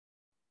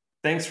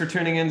Thanks for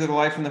tuning into the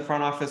Life in the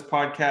Front Office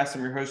podcast.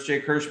 I'm your host,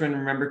 Jake Hirschman.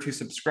 Remember to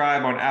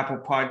subscribe on Apple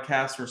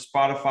Podcasts or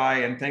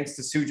Spotify. And thanks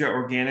to Suja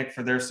Organic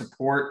for their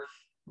support.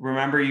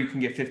 Remember, you can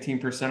get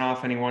 15%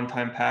 off any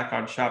one-time pack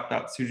on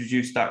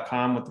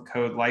shop.sujajuice.com with the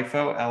code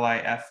LIFO,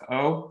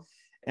 L-I-F-O,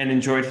 and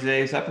enjoy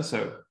today's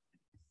episode.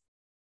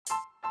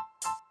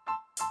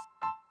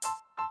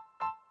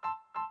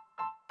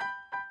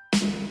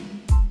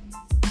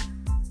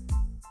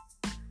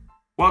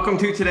 Welcome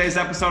to today's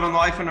episode on the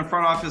Life in the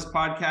Front Office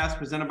podcast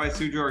presented by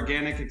Suja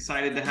Organic.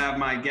 Excited to have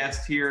my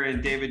guest here in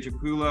David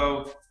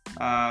Japulo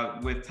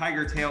with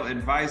Tiger Tail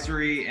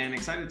Advisory, and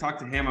excited to talk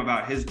to him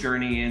about his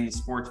journey in the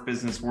sports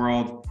business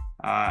world,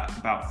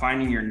 about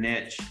finding your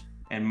niche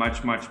and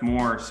much, much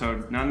more.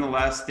 So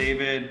nonetheless,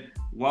 David,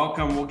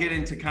 welcome. We'll get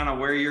into kind of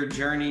where your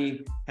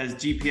journey has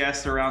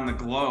GPSed around the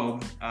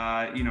globe.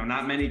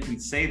 Not many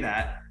can say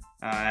that.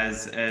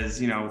 As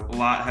you know, a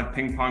lot have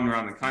ping-ponged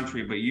around the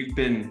country, but you've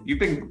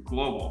been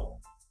global.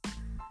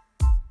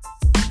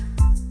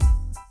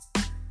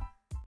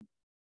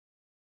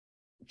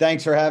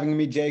 Thanks for having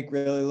me, Jake.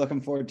 Really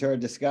looking forward to our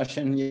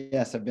discussion.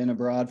 Yes, I've been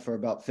abroad for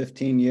about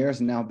 15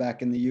 years and now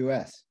back in the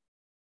U.S.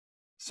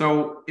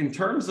 So in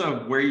terms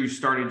of where you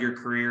started your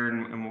career,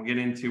 and we'll get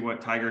into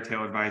what Tiger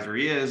Tail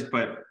Advisory is,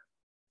 but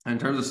in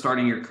terms of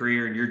starting your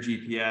career and your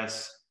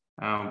GPS,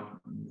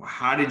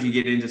 how did you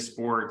get into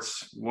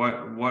sports?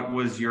 What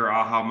was your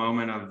aha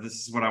moment of this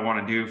is what I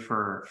want to do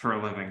for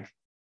a living?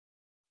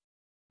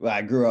 Well,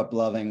 I grew up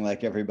loving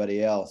like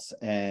everybody else.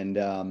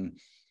 And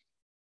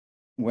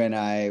when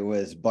I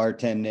was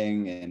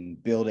bartending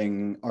and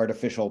building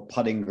artificial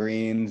putting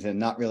greens and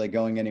not really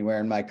going anywhere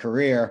in my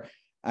career,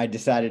 I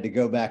decided to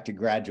go back to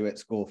graduate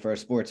school for a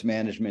sports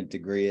management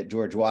degree at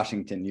George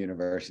Washington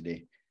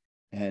University.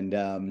 And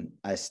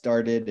I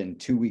started, and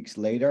 2 weeks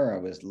later, I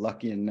was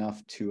lucky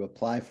enough to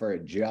apply for a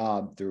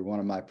job through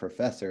one of my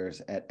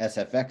professors at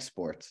SFX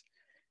Sports.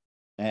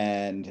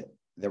 And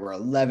there were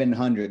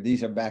 1,100.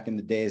 These are back in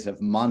the days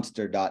of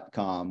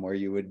monster.com, where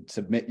you would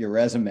submit your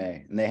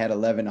resume, and they had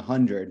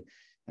 1,100.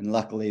 And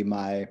luckily,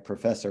 my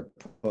professor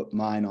put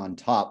mine on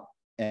top,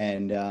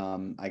 and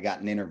I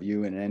got an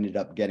interview and ended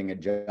up getting a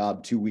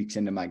job 2 weeks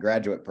into my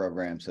graduate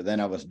program. So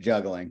then I was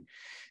juggling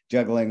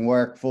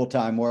work,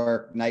 full-time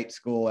work, night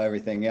school,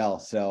 everything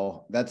else.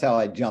 So that's how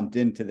I jumped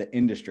into the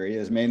industry,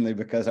 is mainly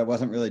because I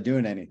wasn't really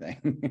doing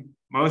anything.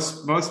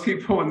 Most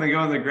people, when they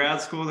go into grad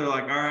school, they're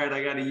like, all right,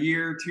 I got a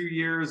year, 2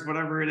 years,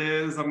 whatever it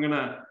is. I'm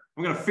gonna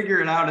figure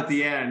it out at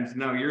the end.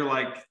 No, you're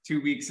like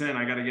 2 weeks in,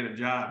 I got to get a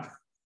job.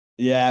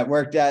 Yeah, it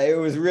worked out. It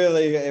was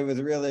really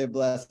a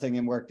blessing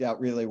and worked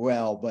out really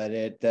well. But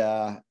it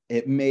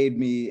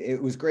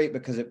was great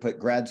because it put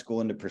grad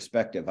school into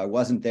perspective. I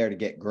wasn't there to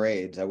get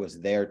grades. I was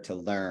there to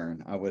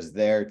learn.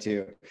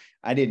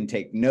 I didn't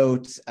take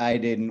notes. I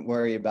didn't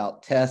worry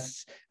about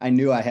tests. I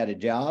knew I had a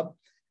job.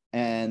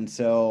 And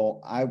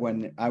so I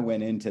went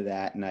into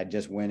that, and I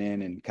just went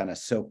in and kind of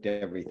soaked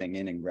everything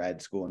in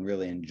grad school and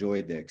really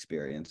enjoyed the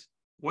experience.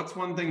 What's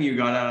one thing you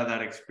got out of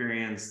that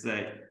experience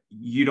that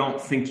you don't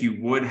think you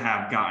would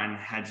have gotten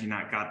had you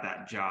not got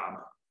that job?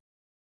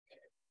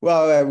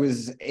 Well, I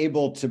was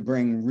able to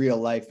bring real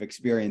life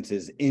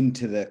experiences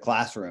into the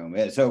classroom.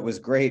 So it was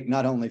great,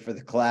 not only for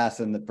the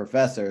class and the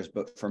professors,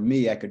 but for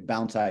me, I could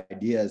bounce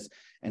ideas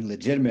and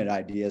legitimate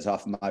ideas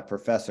off my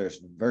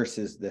professors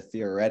versus the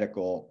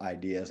theoretical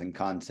ideas and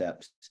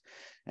concepts.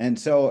 And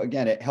so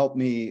again, it helped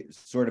me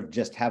sort of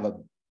just have a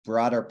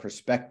broader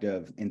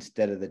perspective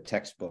instead of the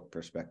textbook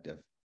perspective.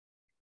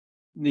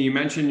 You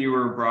mentioned you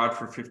were abroad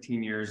for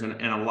 15 years, and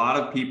a lot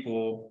of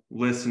people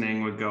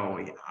listening would go,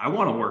 I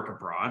want to work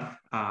abroad.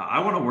 I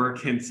want to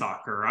work in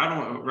soccer.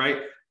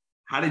 Right?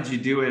 How did you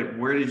do it?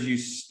 Where did you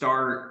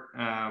start?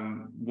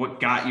 What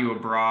got you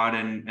abroad,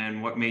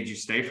 and what made you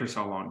stay for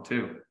so long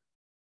too?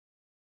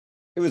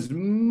 It was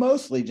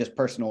mostly just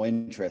personal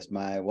interest.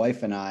 My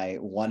wife and I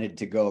wanted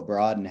to go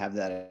abroad and have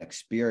that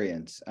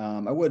experience.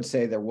 I would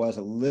say there was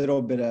a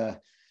little bit of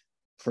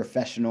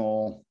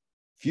professional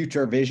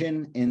future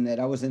vision in that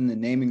I was in the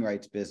naming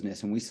rights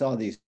business, and we saw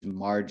these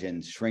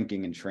margins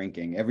shrinking and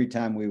shrinking. Every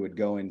time we would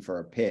go in for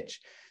a pitch,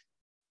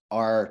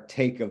 our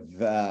take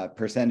of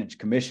percentage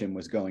commission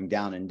was going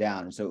down and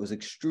down. And so it was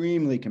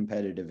extremely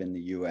competitive in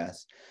the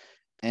US.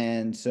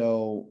 And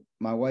so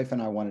my wife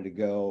and I wanted to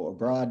go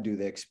abroad, do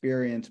the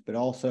experience, but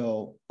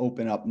also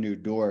open up new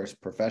doors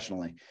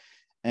professionally.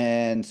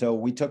 And so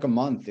we took a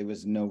month. It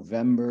was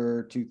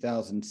November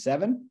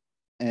 2007.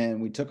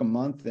 And we took a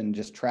month and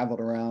just traveled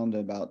around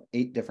about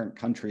 8 different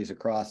countries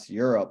across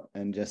Europe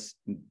and just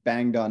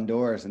banged on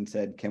doors and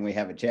said, can we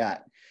have a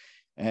chat?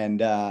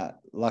 And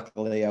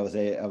luckily, I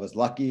was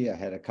lucky. I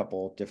had a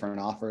couple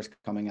different offers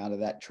coming out of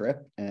that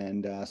trip,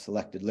 and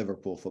selected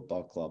Liverpool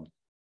Football Club.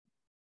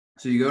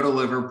 So you go to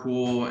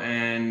Liverpool,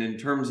 and in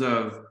terms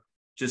of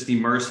just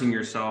immersing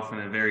yourself in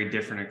a very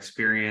different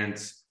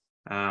experience,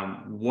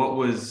 what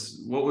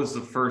was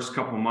the first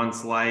couple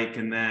months like?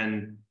 And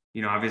then,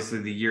 obviously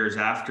the years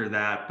after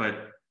that,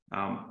 but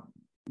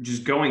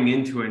just going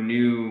into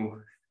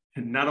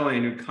not only a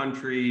new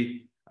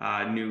country,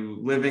 new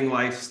living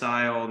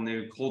lifestyle,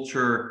 new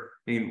culture.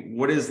 I mean,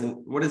 what is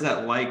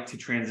that like to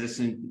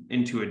transition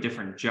into a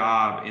different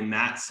job in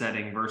that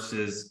setting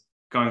versus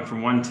going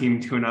from one team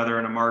to another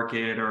in a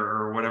market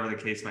or whatever the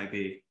case might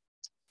be?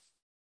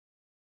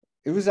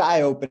 It was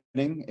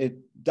eye-opening. It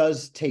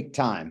does take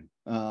time.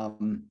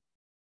 I'm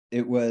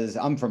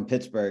from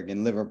Pittsburgh,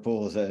 and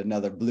Liverpool is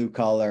another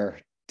blue-collar,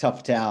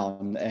 tough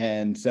town.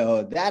 And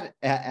so that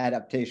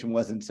adaptation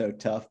wasn't so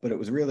tough, but it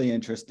was really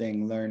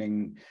interesting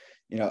learning,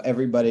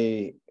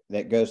 everybody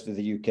that goes to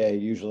the UK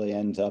usually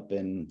ends up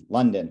in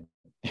London,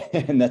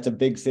 and that's a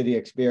big city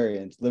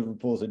experience.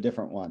 Liverpool's a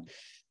different one.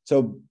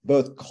 So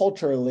both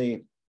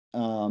culturally,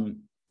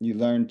 you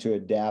learn to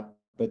adapt,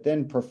 but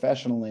then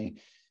professionally,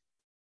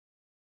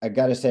 I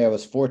got to say I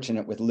was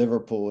fortunate with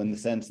Liverpool in the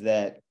sense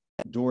that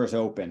doors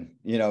open.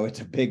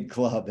 It's a big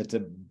club. It's a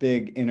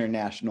big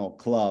international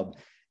club,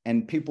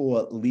 and people will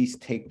at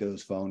least take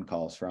those phone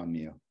calls from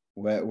you,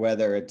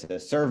 whether it's a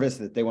service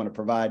that they want to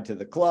provide to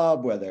the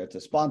club, whether it's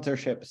a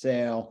sponsorship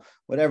sale,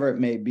 whatever it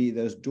may be,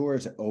 those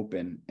doors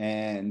open.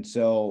 And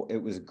so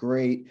it was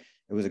great.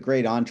 It was a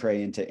great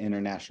entree into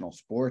international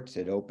sports.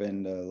 It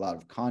opened a lot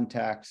of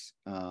contacts.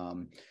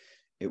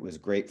 It was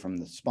great from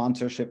the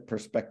sponsorship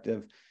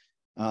perspective.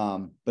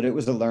 But it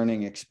was a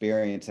learning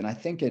experience. And I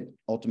think it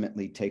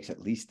ultimately takes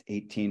at least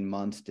 18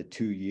 months to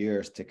 2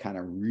 years to kind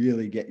of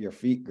really get your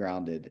feet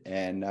grounded.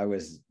 And I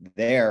was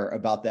there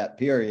about that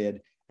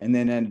period and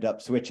then ended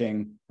up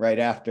switching right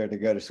after to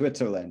go to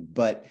Switzerland.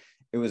 But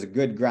it was a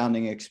good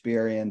grounding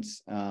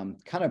experience, kind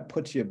of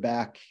puts you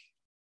back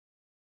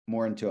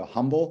more into a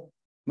humble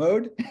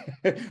mode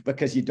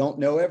because you don't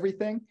know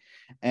everything,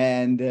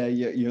 and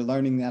you're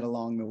learning that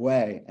along the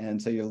way.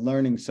 And so you're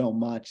learning so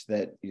much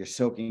that you're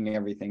soaking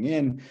everything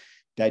in,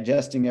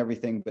 digesting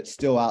everything, but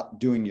still out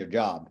doing your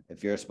job.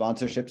 If you're a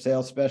sponsorship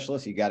sales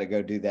specialist, you got to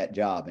go do that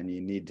job, and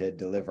you need to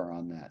deliver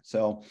on that.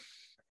 So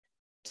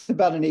it's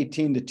about an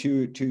 18 month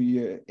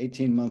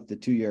to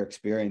 2 year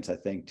experience, I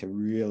think, to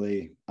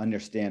really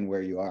understand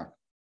where you are.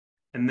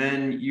 And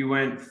then you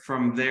went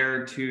from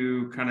there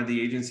to kind of the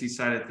agency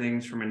side of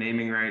things from a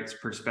naming rights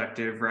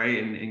perspective,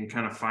 right? And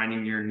kind of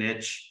finding your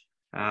niche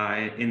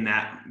in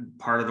that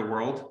part of the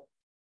world.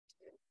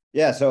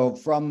 Yeah. So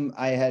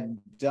I had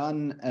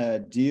done a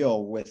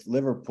deal with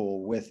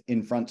Liverpool with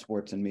Infront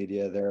Sports and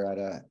Media. They're out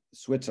of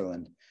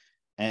Switzerland,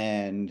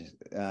 and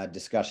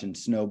discussion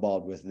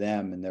snowballed with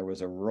them. And there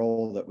was a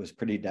role that was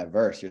pretty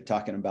diverse. You're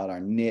talking about our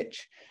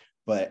niche,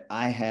 but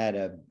I had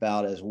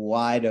about as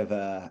wide of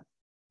a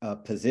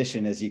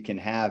position as you can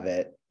have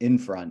it in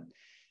front.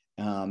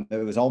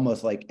 It was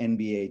almost like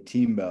NBA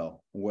Teambo,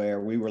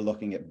 where we were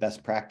looking at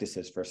best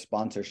practices for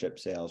sponsorship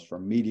sales, for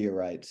media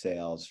rights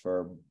sales,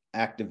 for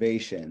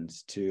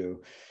activations,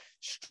 to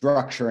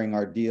structuring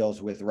our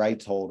deals with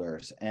rights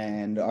holders.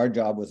 And our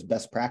job was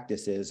best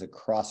practices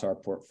across our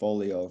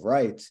portfolio of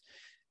rights.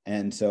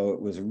 And so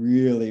it was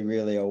really,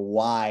 really a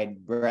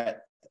wide breadth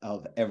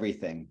of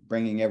everything,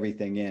 bringing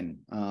everything in.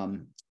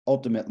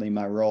 Ultimately,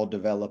 my role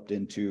developed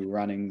into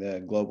running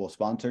the global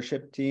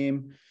sponsorship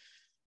team,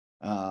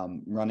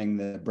 running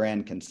the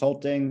brand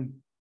consulting,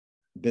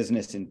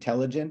 business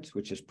intelligence,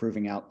 which is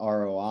proving out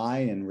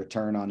ROI and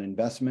return on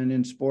investment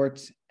in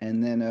sports.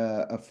 And then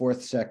a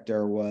fourth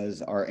sector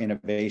was our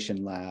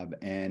innovation lab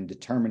and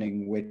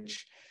determining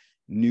which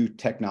new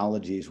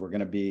technologies were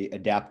going to be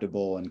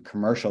adaptable and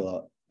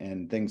commercial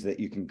and things that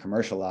you can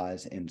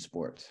commercialize in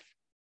sports.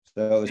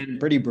 So it was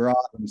pretty broad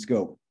in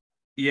scope.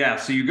 Yeah.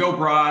 So you go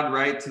broad,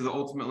 right, to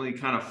ultimately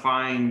kind of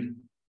find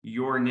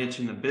your niche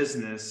in the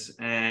business.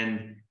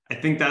 And I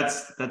think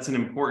that's an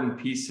important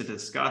piece to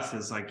discuss,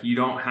 is like, you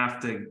don't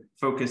have to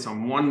focus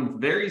on one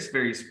very,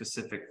 very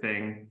specific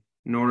thing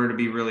in order to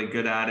be really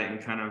good at it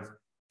and kind of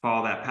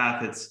follow that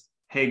path. It's,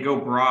 hey, go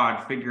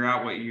broad, figure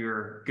out what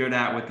you're good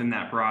at within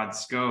that broad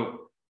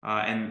scope,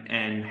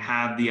 and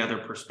have the other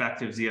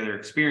perspectives, the other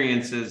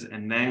experiences,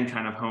 and then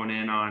kind of hone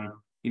in on,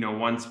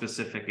 one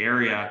specific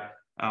area.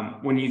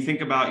 When you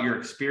think about your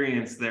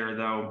experience there,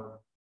 though,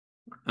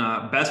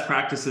 best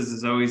practices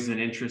is always an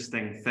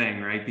interesting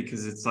thing, right?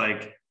 Because it's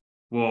like,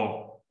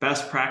 well,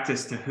 best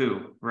practice to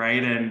who,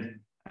 right? And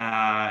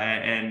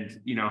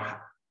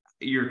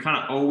you're kind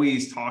of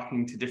always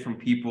talking to different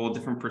people,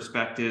 different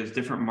perspectives,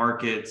 different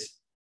markets.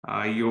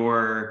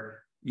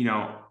 You're,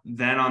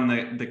 then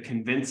on the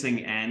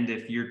convincing end,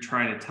 if you're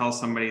trying to tell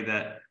somebody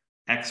that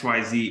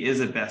XYZ is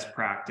a best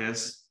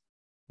practice,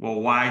 well,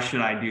 why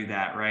should I do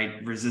that,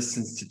 right?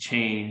 Resistance to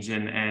change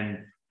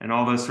and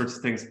all those sorts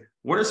of things.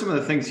 What are some of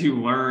the things you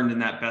learned in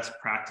that best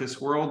practice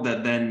world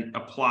that then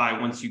apply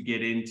once you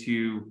get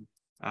into,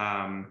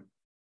 the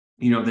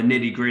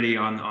nitty gritty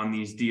on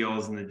these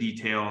deals and the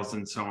details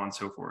and so on and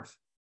so forth?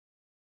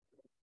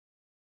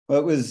 Well,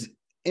 it was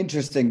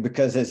interesting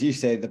because, as you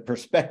say, the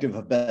perspective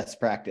of best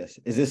practice,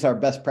 is this our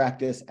best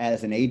practice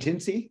as an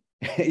agency,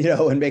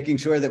 and making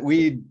sure that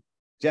we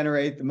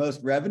generate the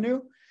most revenue?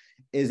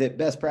 Is it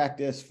best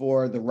practice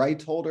for the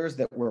rights holders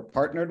that we're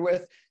partnered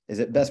with? Is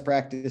it best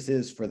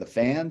practices for the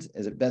fans?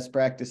 Is it best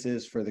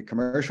practices for the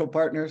commercial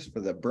partners, for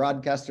the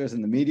broadcasters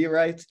and the media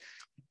rights?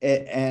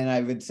 And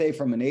I would say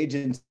from an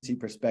agency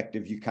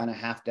perspective, you kind of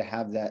have to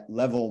have that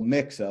level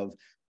mix of,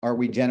 are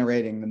we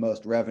generating the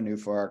most revenue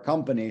for our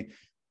company,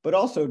 but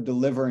also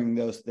delivering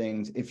those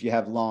things if you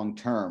have long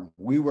term.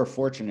 We were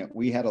fortunate.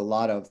 We had a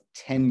lot of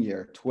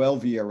 10-year,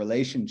 12-year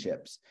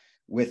relationships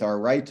with our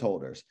rights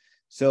holders.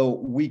 So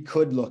we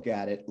could look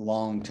at it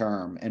long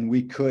term, and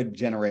we could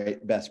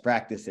generate best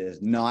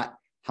practices, not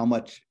how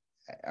much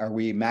are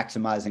we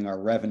maximizing our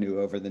revenue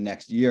over the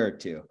next year or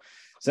two.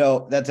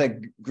 So that's a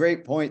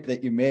great point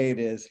that you made,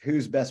 is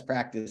whose best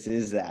practice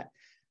is that?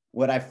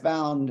 What I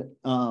found,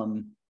 a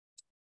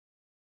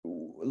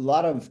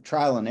lot of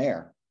trial and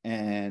error.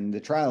 And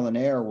the trial and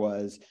error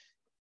was,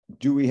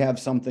 do we have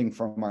something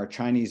from our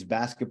Chinese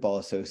Basketball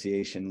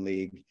Association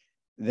League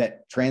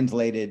that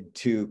translated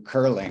to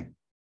curling?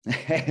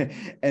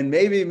 And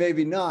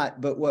maybe not,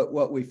 but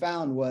what we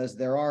found was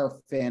there are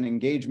fan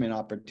engagement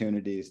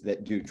opportunities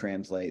that do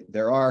translate.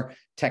 There are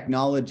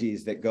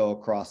technologies that go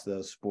across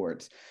those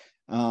sports.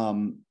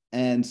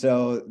 And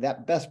so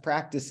that best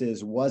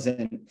practices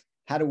wasn't,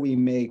 how do we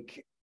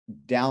make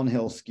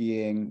downhill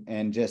skiing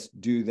and just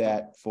do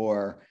that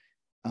for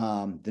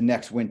the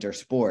next winter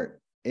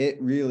sport? It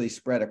really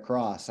spread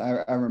across.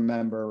 I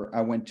remember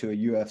I went to a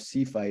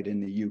UFC fight in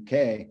the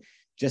UK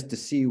just to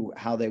see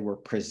how they were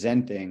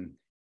presenting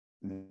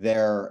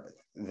their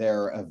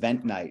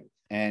event night,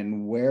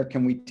 and where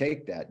can we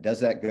take that? Does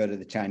that go to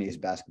the Chinese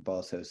Basketball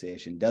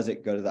Association? Does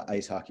it go to the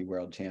Ice Hockey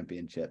World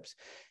Championships?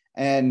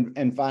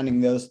 And finding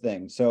those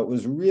things. So it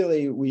was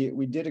really,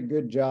 we did a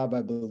good job,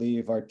 I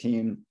believe, our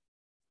team,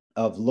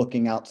 of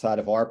looking outside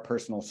of our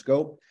personal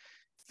scope,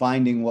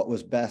 finding what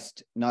was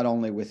best, not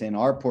only within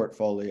our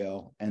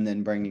portfolio and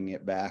then bringing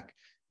it back,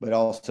 but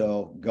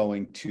also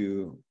going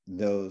to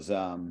those,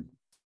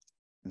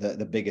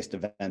 the biggest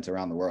events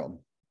around the world.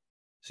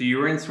 So you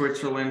were in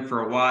Switzerland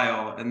for a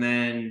while, and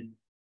then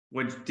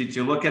did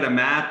you look at a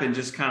map and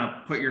just kind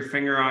of put your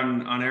finger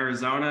on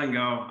Arizona and go,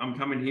 I'm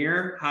coming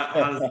here?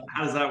 How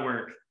does that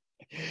work?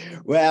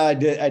 Well,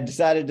 I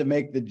decided to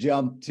make the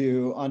jump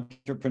to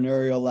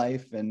entrepreneurial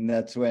life, and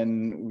that's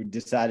when we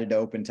decided to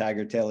open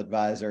Tiger Tail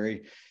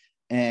Advisory.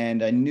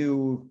 And I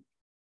knew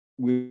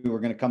we were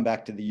going to come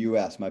back to the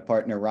U.S. My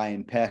partner,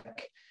 Ryan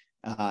Peck,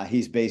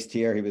 he's based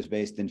here. He was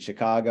based in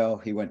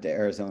Chicago. He went to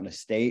Arizona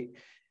State.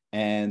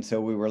 And so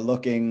we were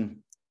looking,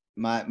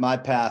 my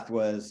path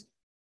was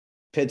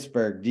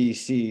Pittsburgh,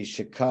 DC,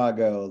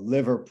 Chicago,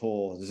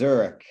 Liverpool,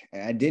 Zurich.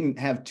 I didn't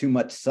have too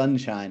much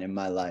sunshine in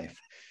my life.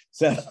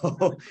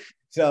 So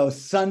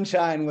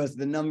sunshine was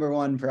the number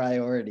one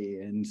priority.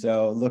 And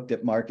so looked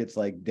at markets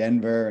like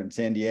Denver and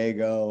San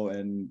Diego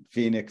and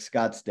Phoenix,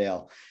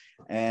 Scottsdale,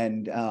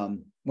 and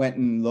went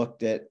and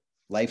looked at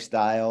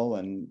lifestyle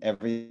and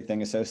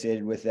everything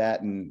associated with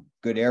that, and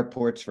good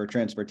airports for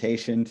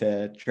transportation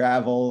to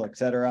travel, et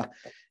cetera.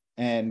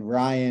 And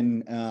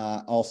Ryan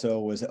also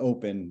was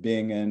open,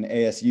 being an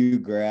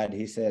ASU grad.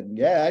 He said,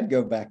 yeah, I'd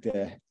go back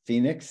to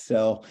Phoenix.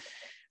 So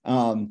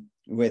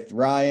with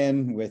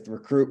Ryan, with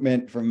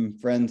recruitment from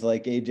friends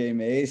like AJ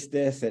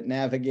Maestas at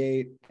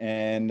Navigate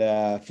and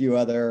a few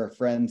other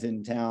friends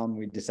in town,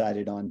 we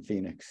decided on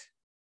Phoenix.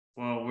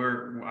 Well,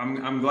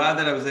 I'm glad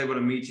that I was able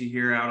to meet you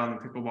here out on the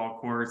pickleball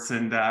courts,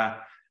 and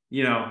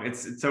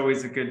it's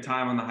always a good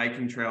time on the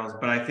hiking trails.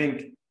 But I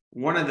think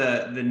one of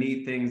the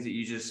neat things that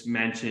you just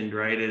mentioned,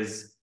 right,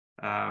 is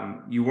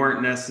you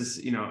weren't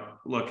necessarily,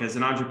 look, as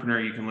an entrepreneur,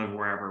 you can live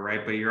wherever,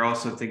 right? But you're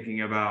also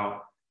thinking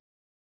about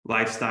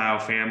lifestyle,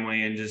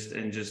 family, and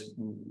just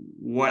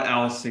what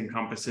else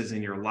encompasses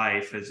in your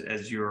life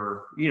as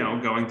you're,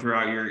 going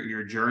throughout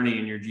your journey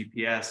and your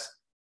GPS.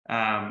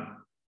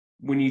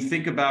 When you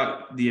think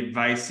about the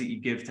advice that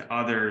you give to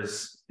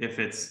others, if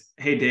it's,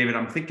 hey, David,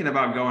 I'm thinking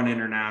about going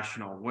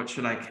international, what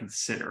should I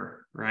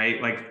consider,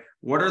 right? Like,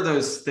 what are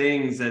those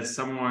things as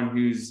someone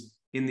who's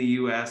in the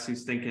US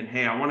who's thinking,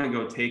 hey, I want to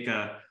go take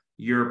a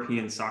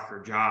European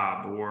soccer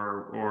job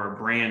or a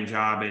brand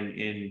job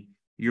in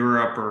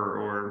Europe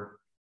or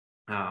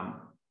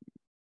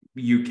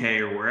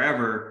UK or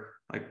wherever,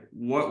 like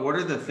what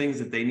are the things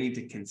that they need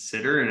to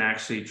consider and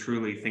actually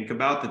truly think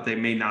about that they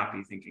may not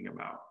be thinking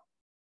about?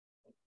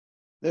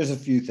 There's a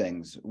few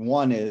things.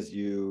 One is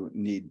you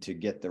need to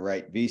get the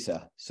right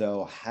visa.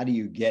 So how do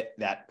you get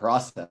that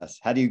process?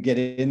 How do you get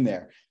in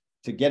there?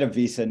 To get a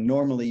visa,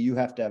 normally you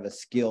have to have a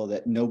skill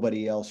that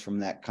nobody else from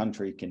that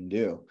country can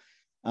do.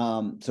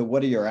 So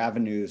what are your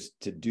avenues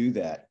to do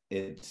that?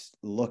 It's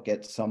look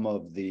at some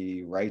of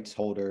the rights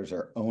holders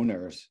or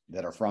owners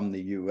that are from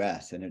the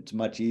US, and it's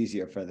much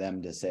easier for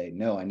them to say,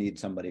 no, I need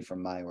somebody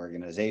from my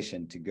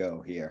organization to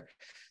go here.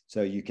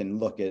 So you can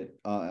look at,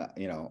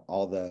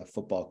 all the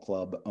football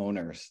club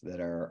owners that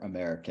are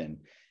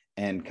American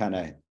and kind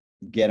of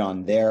get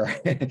on their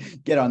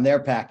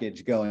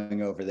package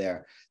going over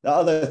there. The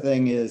other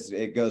thing is,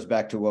 it goes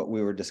back to what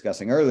we were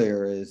discussing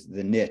earlier, is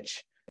the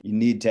niche. You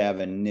need to have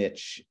a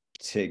niche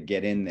to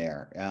get in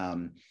there.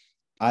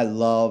 I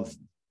love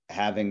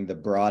having the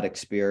broad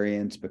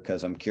experience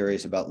because I'm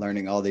curious about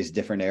learning all these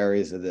different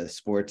areas of the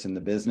sports and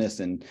the business,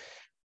 and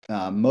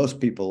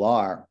most people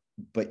are.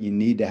 but you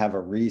need to have a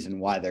reason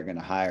why they're going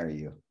to hire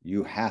you.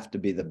 You have to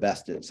be the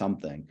best at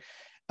something.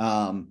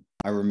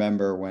 I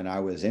remember when I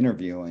was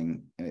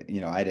interviewing,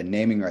 I had a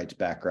naming rights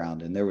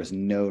background, and there was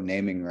no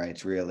naming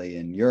rights really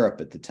in Europe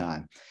at the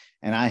time.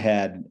 And I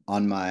had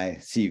on my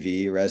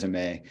CV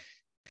resume,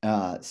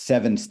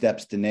 7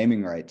 steps to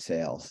naming rights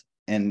sales.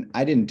 And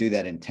I didn't do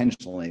that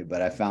intentionally,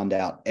 but I found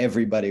out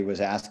everybody was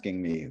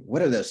asking me,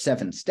 what are those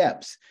 7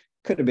 steps?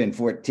 Could have been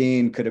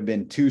 14, could have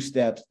been 2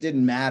 steps,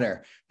 didn't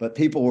matter. But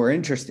people were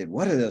interested.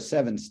 What are those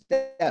 7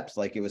 steps?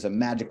 Like it was a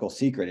magical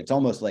secret. It's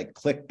almost like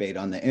clickbait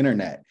on the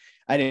internet.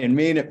 I didn't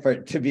mean it for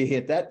it to be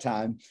at that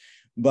time,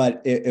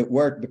 but it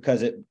worked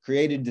because it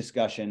created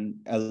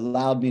discussion,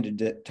 allowed me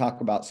to talk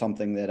about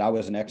something that I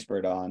was an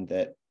expert on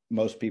that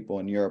most people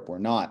in Europe were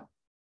not.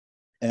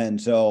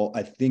 And so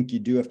I think you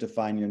do have to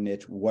find your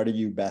niche. What are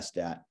you best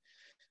at?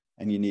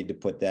 And you need to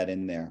put that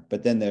in there.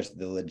 But then there's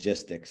the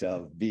logistics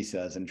of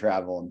visas and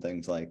travel and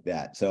things like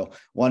that. So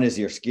 1 is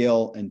your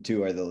skill, and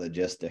 2 are the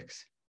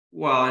logistics.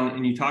 Well,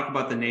 and you talk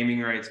about the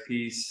naming rights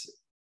piece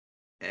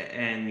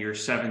and your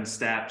 7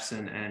 steps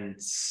and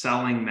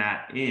selling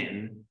that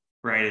in,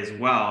 right, as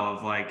well,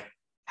 of like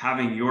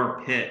having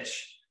your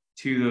pitch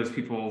to those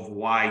people of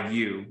why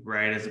you,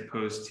 right, as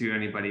opposed to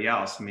anybody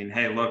else. I mean,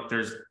 hey, look,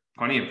 there's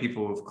plenty of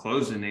people who've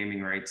closed a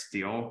naming rights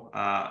deal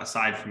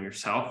aside from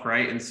yourself,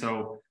 right? And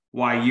so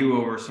why you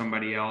over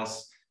somebody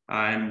else,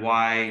 and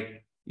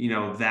why,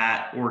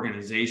 that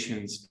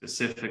organization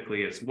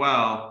specifically as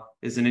well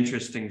is an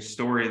interesting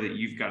story that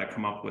you've got to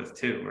come up with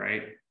too,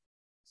 right?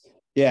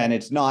 Yeah, and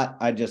it's not,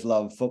 I just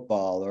love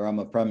football or I'm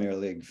a Premier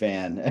League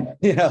fan, and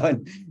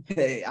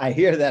I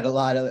hear that a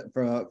lot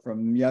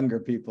from younger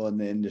people in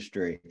the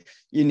industry.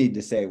 You need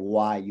to say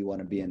why you want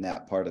to be in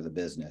that part of the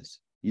business.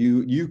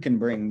 You can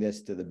bring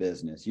this to the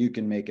business. You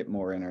can make it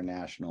more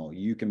international.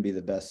 You can be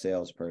the best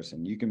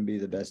salesperson. You can be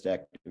the best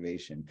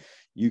activation.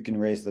 You can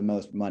raise the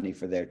most money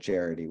for their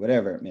charity,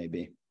 whatever it may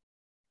be.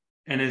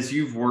 And as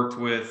you've worked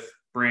with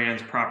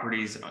brands,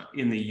 properties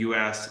in the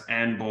US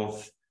and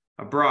both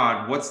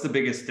abroad, what's the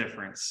biggest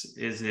difference?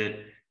 Is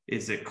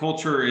it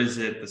culture? Is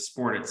it the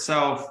sport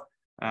itself?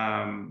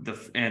 And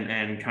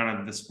kind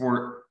of the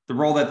sport, the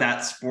role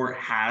that sport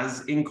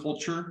has in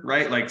culture,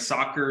 right? Like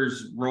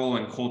soccer's role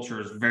in culture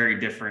is very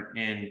different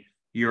in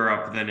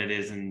Europe than it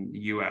is in the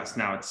US.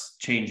 Now it's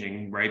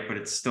changing, right? But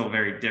it's still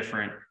very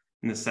different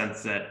in the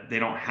sense that they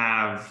don't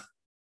have,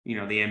 the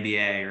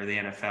NBA or the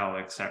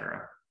NFL, et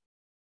cetera.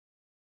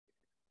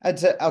 I'd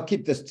say I'll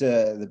keep this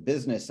to the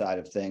business side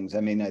of things. I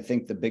mean, I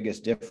think the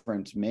biggest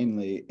difference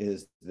mainly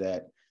is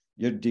that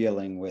you're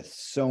dealing with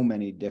so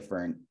many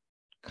different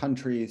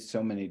countries,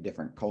 so many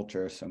different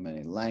cultures, so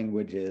many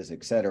languages,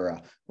 et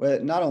cetera.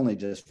 Well, not only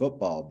just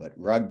football, but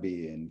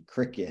rugby and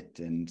cricket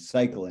and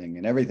cycling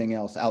and everything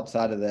else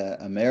outside of the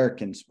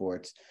American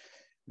sports,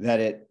 that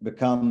it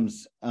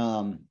becomes,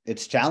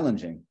 it's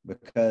challenging,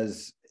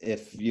 because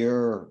if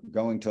you're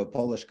going to a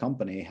Polish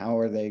company, how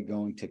are they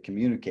going to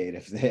communicate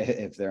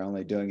if they're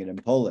only doing it in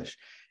Polish?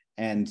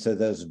 And so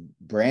those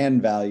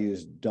brand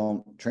values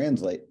don't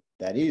translate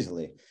that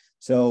easily.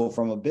 So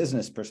from a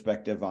business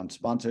perspective, on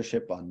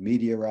sponsorship, on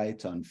media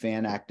rights, on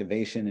fan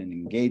activation and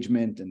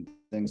engagement and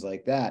things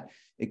like that,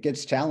 it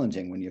gets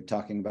challenging when you're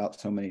talking about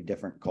so many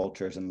different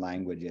cultures and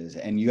languages,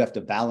 and you have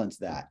to balance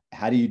that.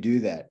 How do you do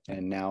that?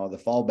 And now the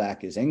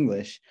fallback is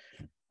English.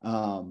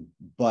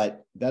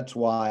 But that's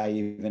why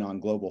even on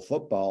global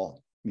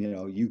football,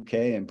 UK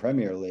and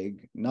Premier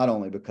League, not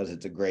only because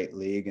it's a great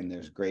league and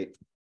there's great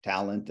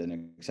talent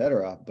and et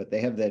cetera, but they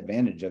have the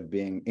advantage of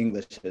being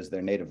English as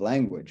their native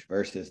language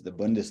versus the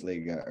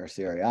Bundesliga or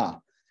Serie A.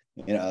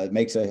 It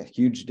makes a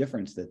huge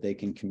difference that they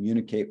can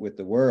communicate with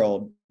the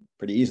world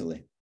pretty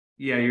easily.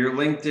 Yeah, your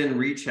LinkedIn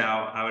reach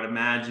out, I would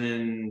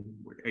imagine,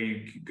 are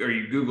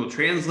you Google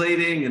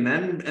translating and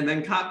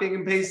then copying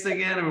and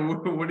pasting in? I mean,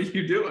 what are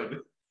you doing?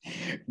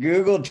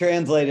 Google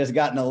Translate has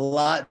gotten a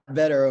lot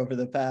better over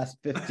the past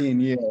 15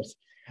 years.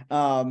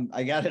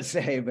 I got to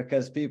say,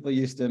 because people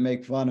used to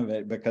make fun of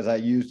it because I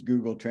used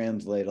Google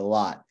Translate a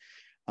lot.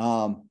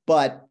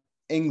 But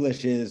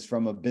English is,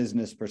 from a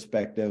business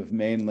perspective,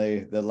 mainly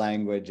the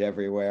language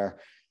everywhere.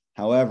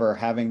 However,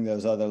 having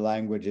those other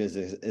languages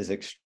is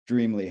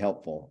extremely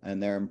helpful,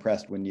 and they're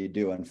impressed when you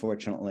do.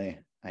 Unfortunately,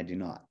 I do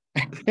not.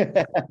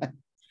 I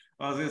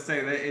was going to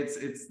say that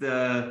it's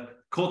the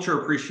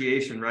culture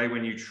appreciation, right?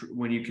 When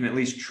you can at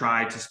least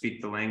try to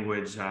speak the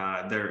language,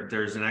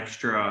 there's an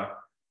extra,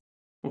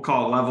 we'll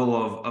call it, level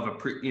of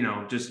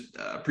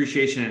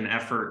appreciation and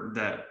effort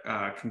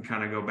that can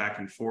kind of go back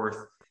and forth.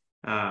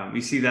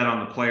 You see that on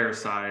the player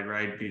side,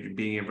 right?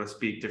 Being able to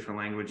speak different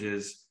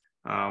languages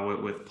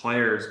with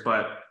players.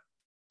 But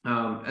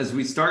as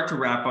we start to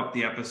wrap up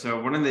the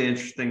episode, one of the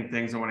interesting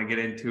things I want to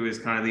get into is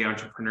kind of the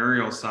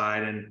entrepreneurial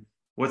side and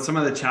what some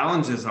of the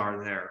challenges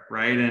are there,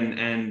 right?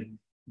 And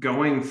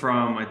going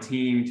from a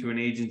team to an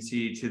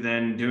agency to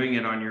then doing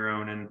it on your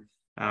own.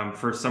 And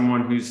for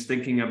someone who's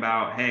thinking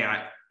about, hey,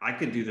 I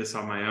could do this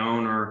on my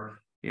own,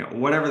 or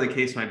whatever the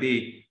case might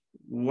be,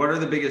 what are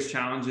the biggest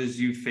challenges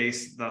you've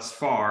faced thus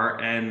far,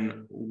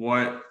 and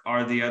what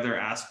are the other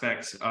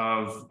aspects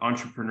of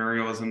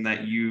entrepreneurialism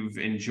that you've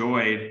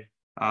enjoyed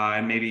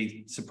and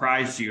maybe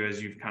surprised you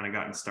as you've kind of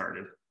gotten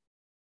started?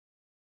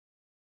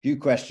 Few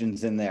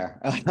questions in there.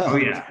 Oh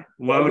yeah,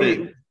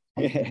 loaded.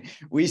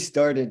 We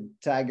started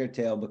Tiger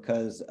Tail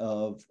because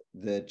of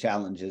the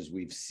challenges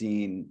we've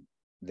seen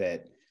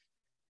that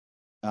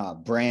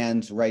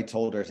brands, rights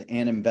holders,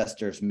 and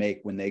investors make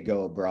when they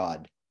go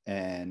abroad.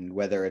 And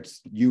whether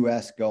it's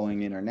US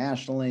going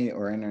internationally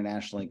or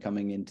internationally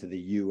coming into the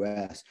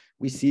US,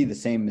 we see the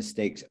same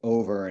mistakes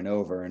over and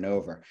over and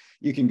over.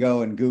 You can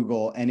go and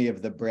Google any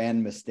of the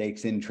brand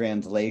mistakes in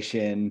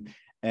translation,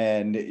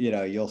 and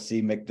you'll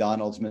see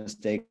McDonald's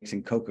mistakes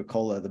and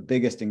Coca-Cola, the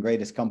biggest and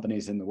greatest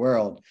companies in the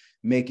world,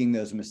 making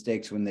those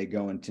mistakes when they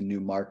go into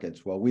new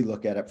markets. Well, we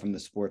look at it from the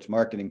sports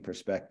marketing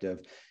perspective,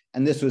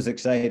 and this was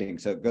exciting.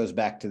 So it goes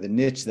back to the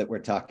niche that we're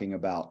talking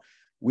about.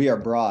 We are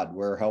broad.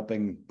 We're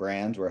helping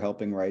brands, we're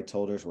helping rights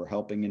holders, we're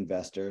helping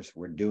investors,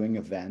 we're doing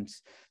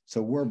events.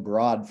 So we're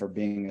broad for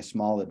being a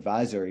small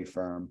advisory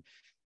firm,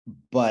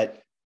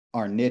 but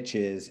our niche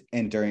is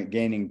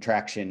gaining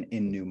traction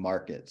in new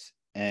markets.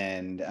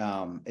 And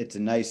it's a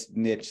nice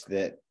niche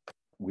that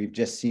we've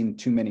just seen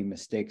too many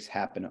mistakes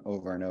happen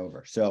over and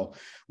over. So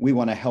we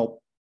want to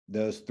help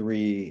those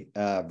three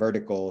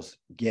verticals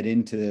get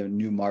into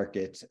new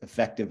markets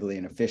effectively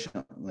and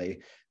efficiently,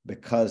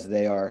 because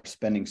they are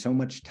spending so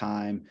much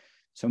time,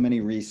 so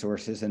many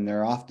resources, and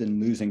they're often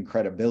losing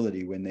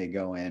credibility when they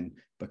go in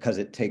because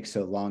it takes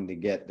so long to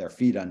get their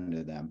feet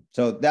under them.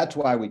 So that's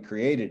why we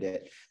created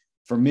it.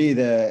 For me,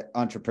 the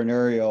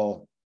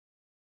entrepreneurial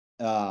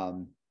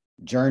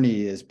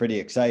journey is pretty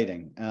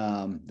exciting.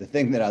 The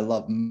thing that I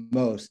love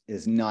most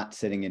is not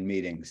sitting in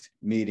meetings,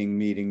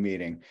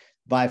 meeting.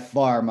 By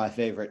far my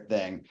favorite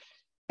thing.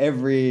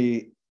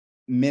 Every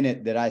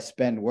minute that I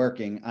spend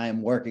working, I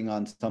am working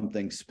on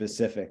something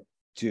specific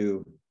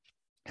to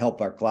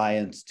help our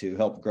clients, to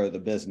help grow the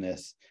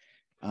business.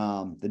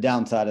 The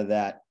downside of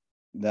that,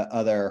 the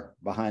other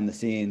behind the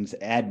scenes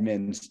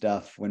admin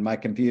stuff, when my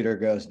computer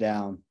goes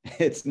down,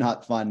 it's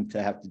not fun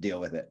to have to deal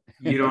with it.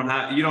 You don't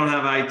have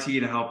IT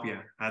to help you.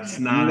 That's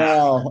not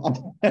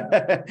no.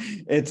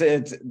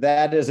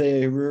 That is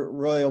a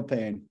royal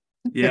pain.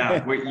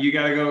 Yeah, you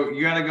gotta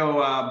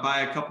go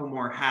buy a couple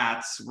more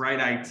hats, write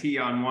IT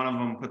on one of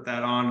them, put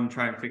that on, and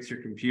try and fix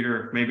your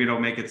computer. Maybe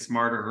it'll make it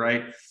smarter,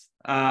 right?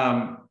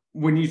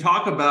 When you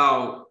talk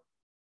about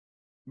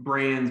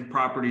brands,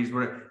 properties,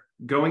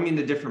 going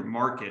into different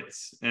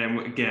markets, and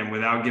again,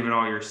 without giving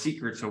all your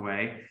secrets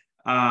away,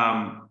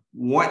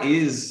 what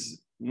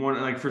is one,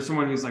 like, for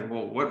someone who's like,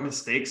 well, what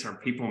mistakes are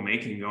people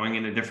making going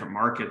into different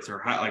markets, or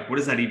how, like, what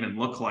does that even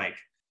look like?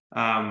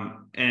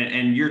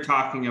 And you're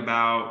talking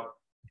about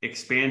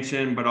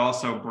expansion, but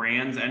also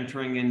brands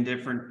entering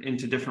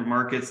into different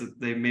markets that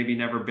they've maybe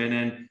never been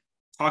in.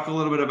 Talk a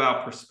little bit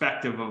about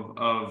perspective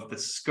of the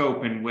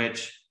scope in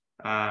which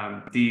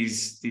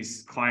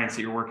these clients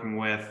that you're working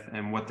with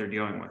and what they're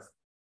dealing with.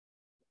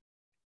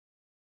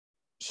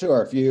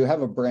 Sure. If you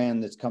have a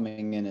brand that's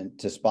coming in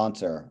to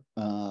sponsor,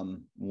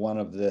 one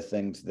of the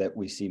things that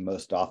we see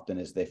most often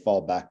is they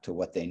fall back to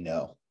what they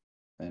know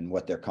and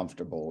what they're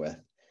comfortable with.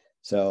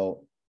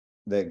 So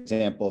the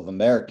example of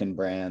American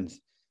brands,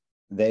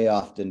 they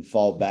often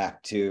fall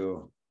back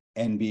to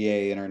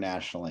NBA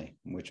internationally,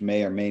 which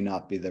may or may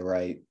not be the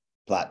right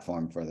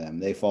platform for them.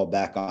 They fall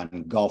back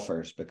on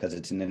golfers because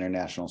it's an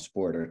international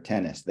sport, or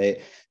tennis. They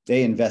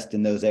invest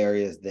in those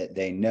areas that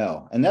they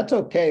know. And that's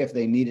okay if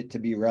they need it to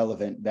be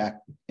relevant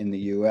back in the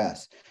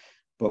US.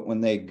 But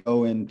when they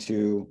go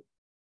into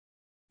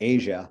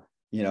Asia,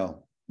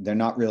 they're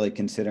not really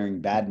considering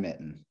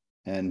badminton.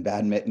 And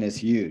badminton is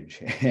huge.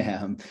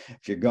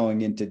 If you're going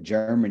into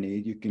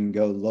Germany, you can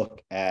go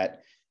look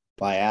at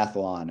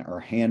biathlon or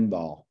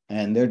handball,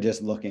 and they're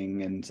just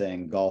looking and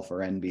saying golf or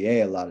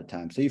NBA a lot of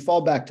times. So you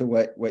fall back to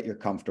what you're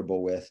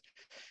comfortable with.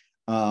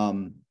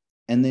 And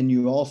then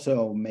you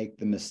also make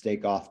the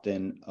mistake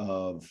often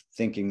of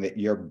thinking that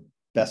your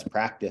best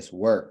practice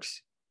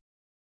works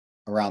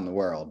around the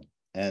world.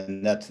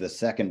 And that's the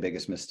second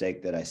biggest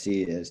mistake that I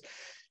see, is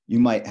you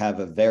might have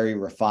a very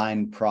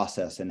refined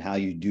process in how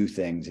you do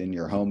things in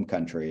your home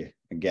country.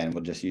 Again,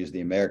 we'll just use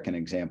the American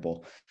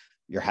example.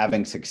 You're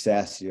having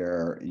success,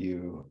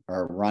 you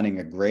are running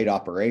a great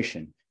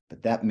operation,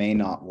 but that may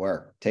not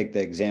work. Take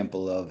the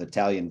example of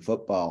Italian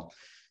football.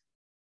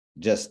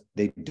 Just,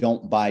 they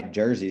don't buy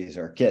jerseys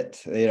or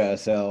kits,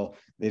 so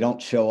they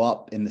don't show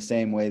up in the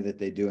same way that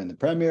they do in the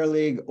Premier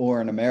League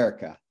or in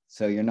America.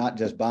 So you're not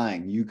just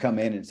buying. You come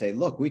in and say,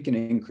 look, we can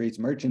increase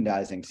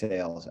merchandising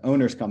sales.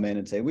 Owners come in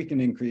and say, we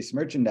can increase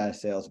merchandise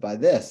sales by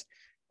this.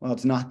 Well,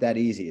 it's not that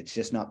easy. It's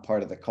just not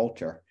part of the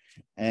culture.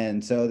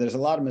 And so there's a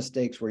lot of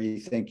mistakes where you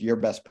think your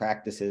best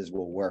practices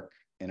will work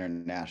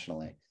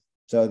internationally.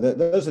 So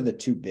those are the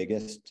two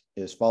biggest,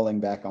 is falling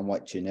back on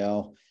what you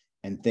know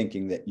and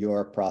thinking that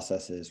your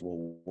processes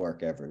will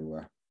work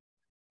everywhere.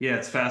 Yeah,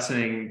 it's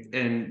fascinating.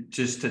 And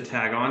just to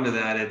tag on to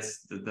that, it's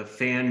the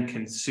fan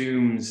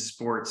consumes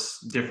sports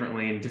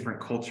differently in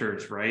different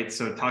cultures, right?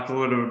 So talk a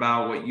little bit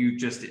about what you've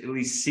just at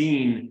least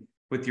seen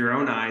with your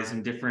own eyes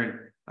in different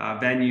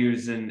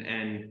venues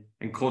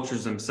and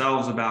cultures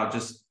themselves, about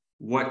just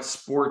what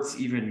sports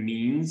even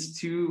means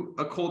to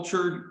a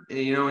culture,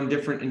 in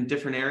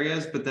different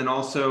areas, but then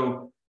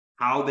also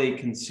how they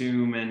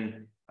consume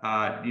and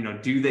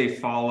do they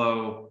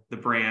follow the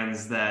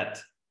brands that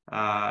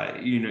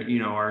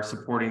are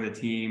supporting the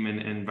team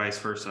and vice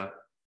versa.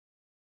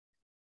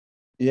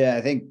 Yeah,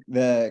 I think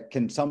the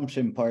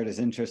consumption part is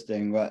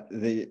interesting, but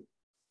the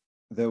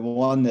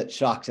one that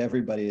shocks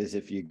everybody is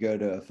if you go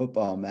to a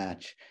football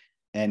match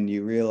and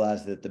you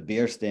realize that the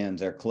beer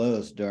stands are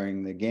closed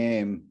during the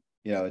game.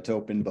 It's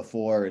open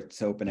before,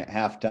 it's open at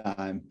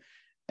halftime,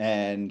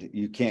 and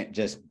you can't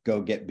just go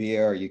get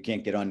beer, or you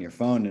can't get on your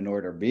phone and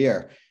order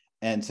beer.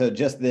 And so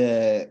just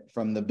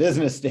from the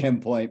business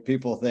standpoint,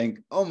 people think,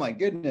 oh my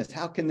goodness,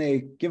 how can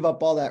they give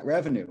up all that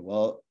revenue?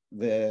 Well,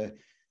 the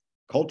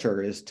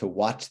culture is to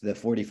watch the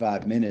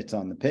 45 minutes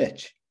on the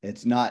pitch.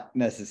 It's not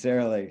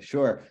necessarily,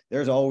 sure,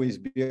 there's always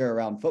beer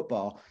around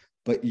football,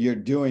 but you're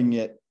doing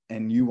it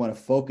and you want to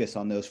focus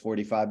on those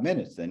 45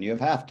 minutes. Then you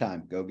have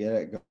halftime, go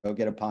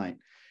get a pint.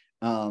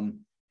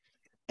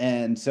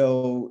 And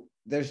so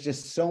there's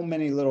just so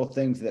many little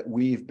things that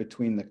weave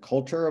between the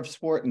culture of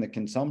sport and the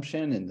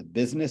consumption and the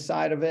business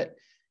side of it.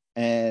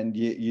 And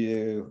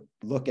you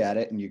look at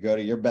it and you go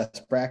to your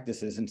best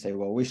practices and say,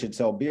 well, we should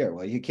sell beer.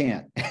 Well, you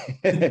can't.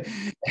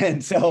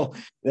 And so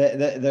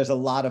there's a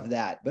lot of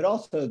that, but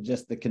also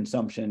just the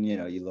consumption.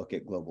 You look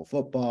at global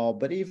football,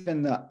 but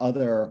even the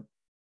other,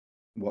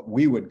 what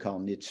we would call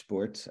niche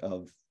sports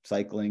of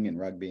cycling and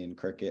rugby and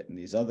cricket and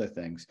these other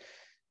things,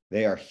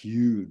 they are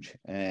huge.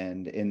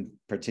 And in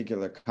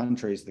particular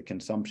countries, the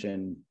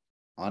consumption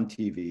on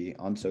TV,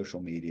 on social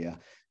media,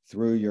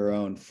 through your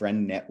own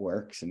friend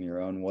networks and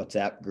your own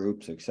WhatsApp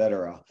groups, et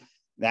cetera,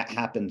 that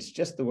happens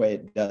just the way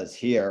it does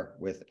here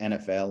with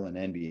NFL and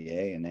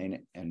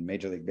NBA and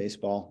Major League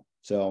Baseball.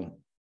 So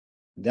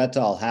that's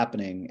all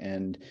happening.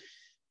 And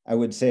I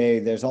would say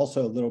there's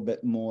also a little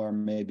bit more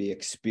maybe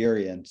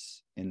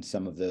experience in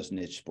some of those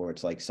niche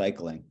sports like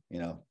cycling.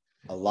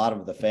 A lot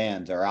of the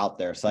fans are out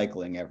there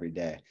cycling every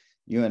day.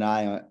 You and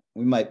I,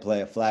 we might play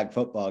a flag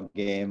football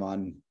game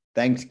on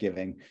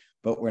Thanksgiving,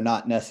 but we're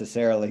not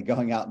necessarily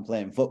going out and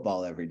playing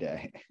football every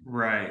day.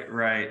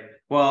 Right.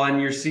 Well,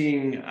 and you're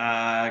seeing,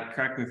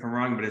 correct me if I'm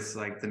wrong, but it's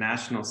like the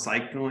National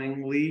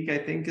Cycling League, I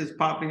think, is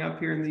popping up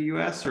here in the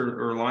US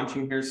or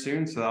launching here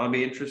soon. So that'll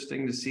be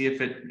interesting to see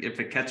if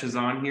it catches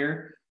on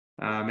here.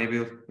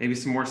 Maybe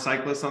some more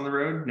cyclists on the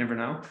road. Never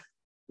know.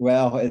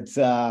 Well, it's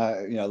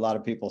a lot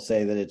of people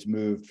say that it's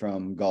moved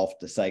from golf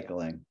to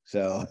cycling.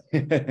 So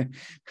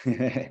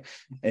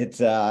it's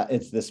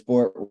the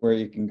sport where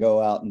you can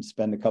go out and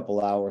spend a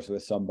couple hours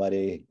with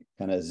somebody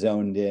kind of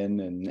zoned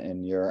in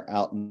and you're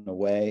out and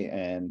away.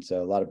 And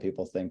so a lot of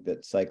people think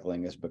that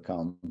cycling has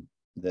become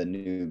the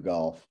new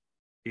golf.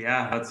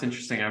 Yeah, that's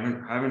interesting. I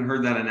haven't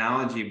heard that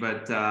analogy,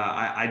 but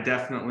I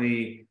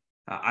definitely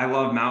I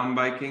love mountain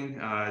biking.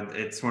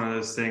 It's one of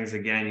those things.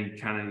 Again,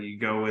 you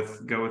go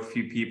with a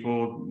few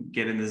people,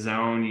 get in the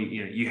zone.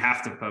 You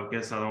have to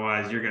focus,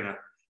 otherwise you're gonna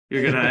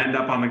end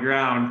up on the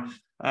ground.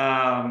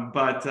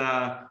 But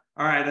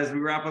all right, as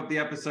we wrap up the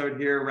episode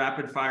here,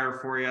 rapid fire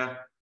for you.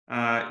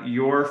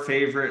 Your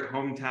favorite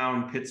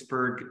hometown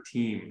Pittsburgh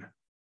team?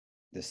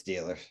 The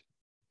Steelers.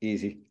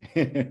 Easy.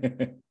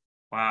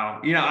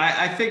 Wow.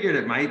 I figured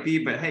it might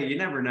be, but hey, you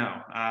never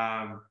know.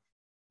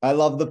 I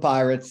love the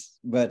Pirates,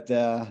 but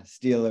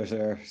Steelers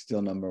are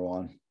still number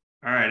one.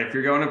 All right. If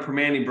you're going to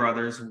Primanti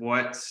Brothers,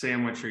 what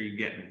sandwich are you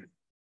getting?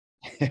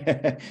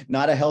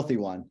 Not a healthy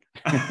one.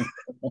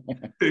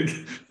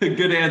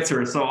 Good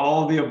answer. So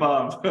all of the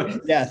above.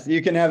 Yes,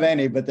 you can have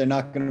any, but they're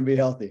not going to be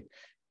healthy.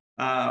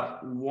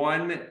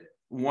 One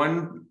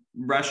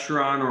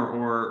restaurant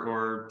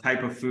or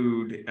type of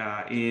food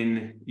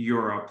in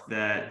Europe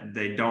that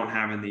they don't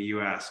have in the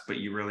US, but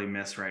you really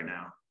miss right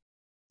now.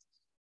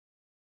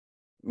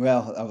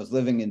 Well, I was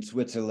living in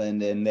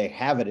Switzerland and they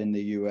have it in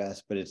the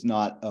US, but it's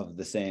not of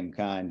the same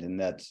kind. And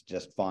that's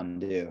just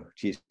fondue,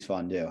 cheese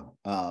fondue.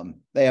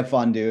 They have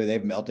fondue, they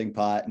have melting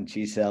pot and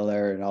cheese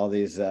cellar and all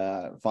these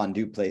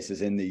fondue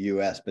places in the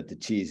US, but the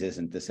cheese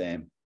isn't the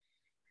same.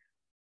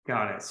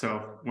 Got it.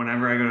 So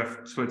whenever I go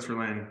to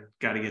Switzerland,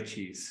 got to get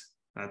cheese.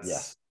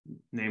 That's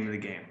name of the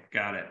game.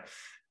 Got it.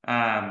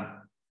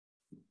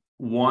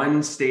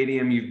 One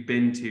stadium you've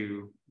been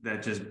to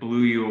that just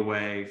blew you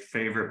away,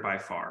 favorite by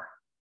far?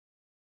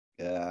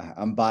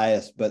 I'm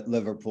biased, but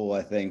Liverpool,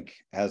 I think,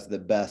 has the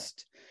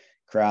best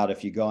crowd.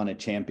 If you go on a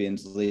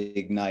Champions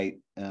League night,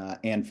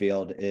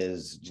 Anfield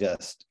is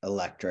just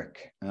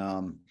electric.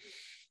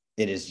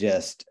 It is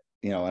just,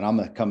 and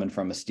I'm coming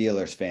from a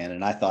Steelers fan,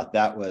 and I thought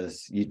that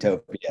was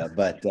utopia.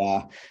 But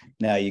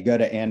now you go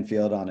to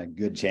Anfield on a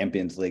good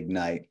Champions League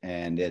night,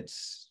 and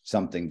it's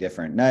something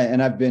different.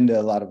 And I've been to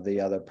a lot of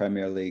the other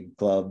Premier League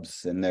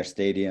clubs and their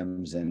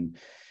stadiums, and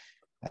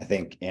I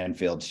think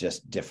Anfield's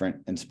just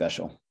different and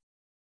special.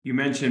 You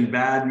mentioned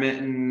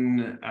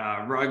badminton,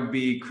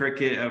 rugby,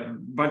 cricket, a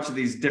bunch of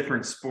these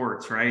different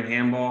sports, right?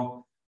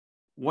 Handball.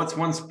 What's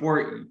one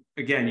sport,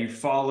 again, you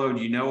followed,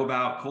 you know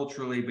about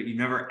culturally, but you've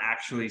never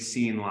actually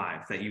seen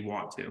live that you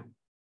want to?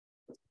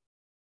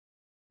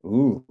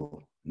 Ooh.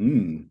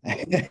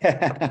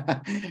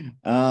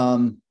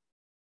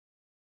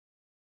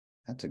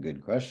 That's a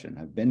good question.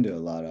 I've been to a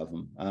lot of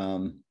them.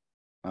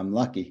 I'm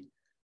lucky.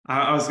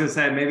 I was going to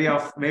say, maybe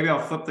I'll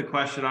flip the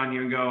question on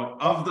you and go,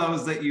 of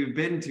those that you've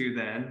been to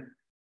then,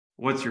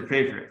 what's your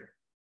favorite?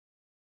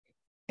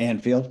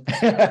 Anfield.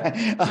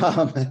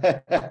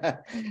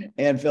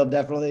 Anfield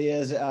definitely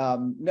is.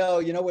 No,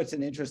 you know what's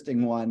an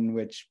interesting one,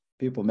 which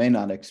people may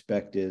not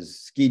expect,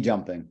 is ski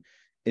jumping.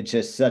 It's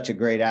just such a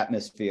great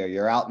atmosphere.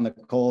 You're out in the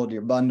cold,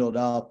 you're bundled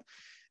up,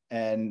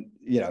 and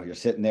you're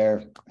sitting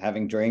there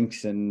having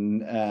drinks,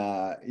 and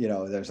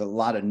there's a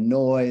lot of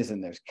noise,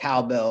 and there's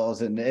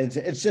cowbells, and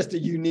it's just a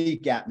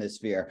unique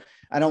atmosphere.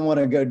 I don't want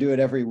to go do it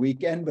every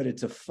weekend, but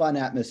it's a fun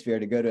atmosphere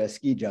to go to a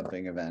ski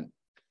jumping event.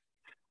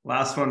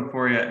 Last one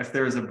for you. If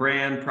there's a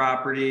brand,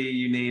 property,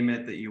 you name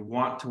it, that you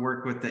want to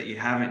work with that you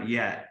haven't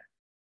yet,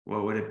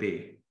 what would it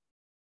be?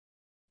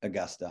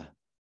 Augusta,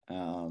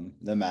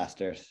 the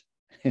Masters.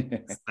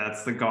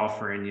 That's the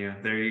golfer in you.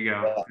 There you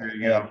go. There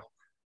you go.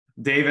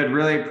 David,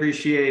 really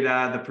appreciate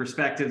the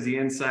perspectives, the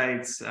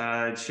insights,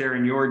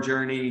 sharing your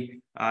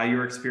journey,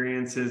 your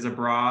experiences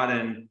abroad,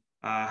 and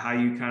how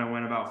you kind of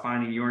went about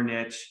finding your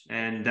niche.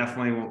 And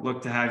definitely we'll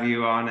look to have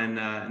you on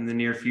in the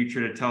near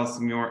future to tell us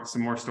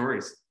some more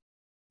stories.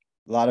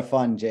 A lot of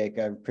fun, Jake.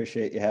 I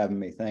appreciate you having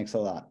me. Thanks a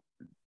lot.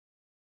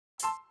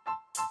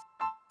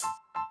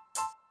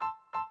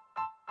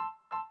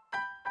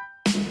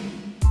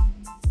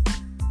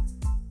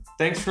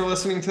 Thanks for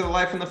listening to the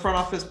Life in the Front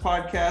Office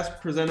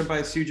podcast presented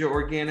by Suja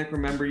Organic.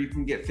 Remember, you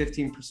can get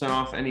 15%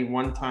 off any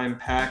one-time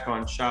pack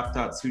on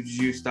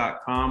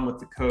shop.sujajuice.com with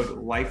the code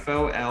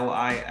LIFO,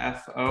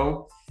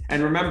 L-I-F-O.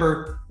 And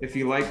remember, if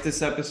you like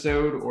this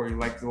episode or you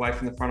like the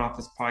Life in the Front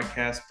Office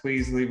podcast,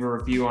 please leave a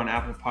review on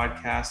Apple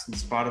Podcasts and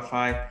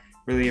Spotify.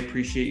 Really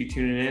appreciate you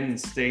tuning in, and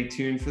stay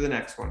tuned for the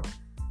next one.